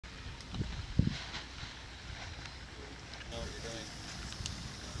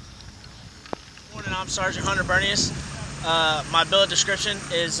I'm Sergeant Hunter Bernius. My billet description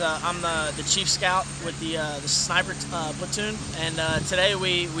is I'm the chief scout with the sniper platoon, and today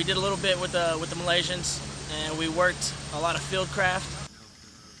we did a little bit with the Malaysians, and we worked a lot of field craft.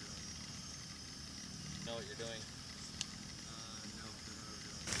 Know what you're doing.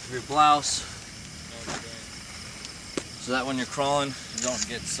 Your blouse, Know what you're doing. so that when you're crawling, you don't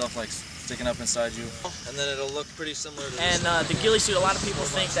get stuff like sticking up inside you. And then it'll look pretty similar to And the ghillie suit, a lot of people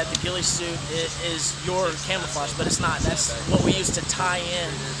think that the ghillie suit is your camouflage, but it's not. That's what we use to tie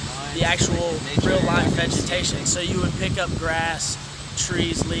in the actual real life vegetation. So you would pick up grass,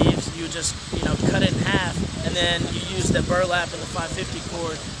 trees, leaves, you would just cut it in half, and then you use the burlap and the 550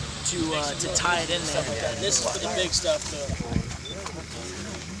 cord to tie it in there. This is for the big stuff too.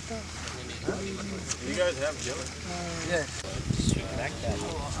 You guys have ghillie? Yeah.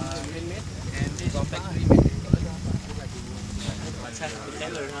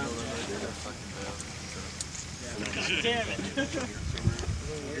 Damn it.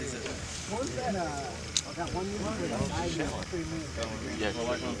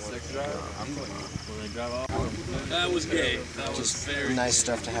 That was gay. That was very nice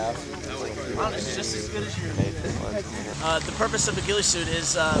stuff to have. Honestly, just as good as yours. The purpose of the ghillie suit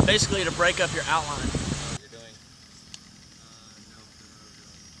is basically to break up your outline.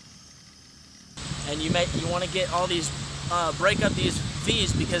 And you want to get all these, break up these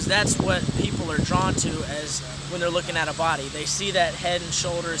V's, because that's what people are drawn to as when they're looking at a body. They see that head and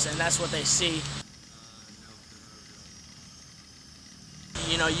shoulders, and that's what they see.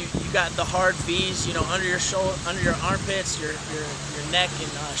 You got the hard V's, under your shoulder, under your armpits, your neck and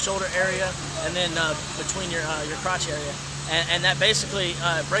shoulder area, and then between your crotch area, and that basically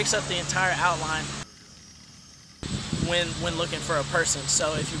breaks up the entire outline when looking for a person.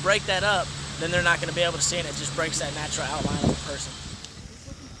 So if you break that up, then they're not going to be able to see it. It just breaks that natural outline of a person.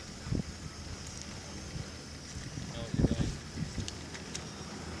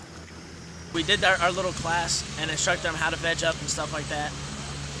 We did our little class and instructed them how to veg up and stuff like that.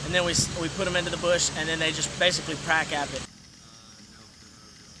 And then we put them into the bush, and then they just basically prac at it.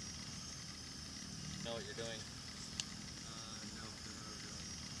 Know what you're doing.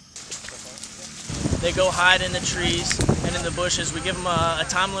 They go hide in the trees and in the bushes. We give them a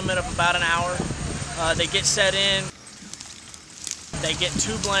time limit of about an hour. They get set in. They get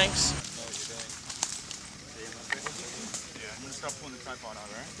 2 blanks. Yeah, I'm gonna stop pulling the tripod out,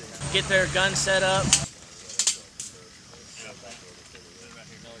 right? Get their gun set up. Know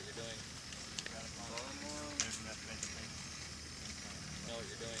what you're doing. Know what you're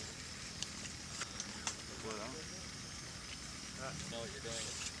doing. Know what you're doing.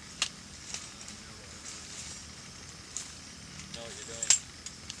 Know what you're doing.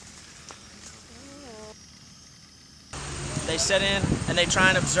 They set in and they try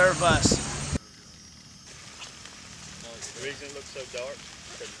and observe us. The reason it looks so dark.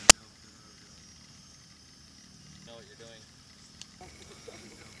 Know what you're doing.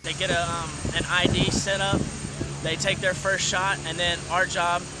 They get an ID set up. They take their first shot, and then our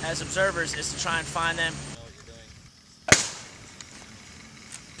job as observers is to try and find them. Know what you're doing.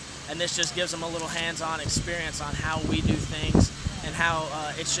 And this just gives them a little hands-on experience on how we do things and how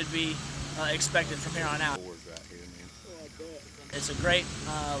it should be expected from here on out. It's a great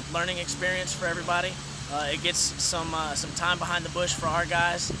learning experience for everybody. It gets some time behind the bush for our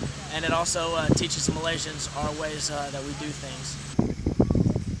guys, and it also teaches the Malaysians our ways that we do things.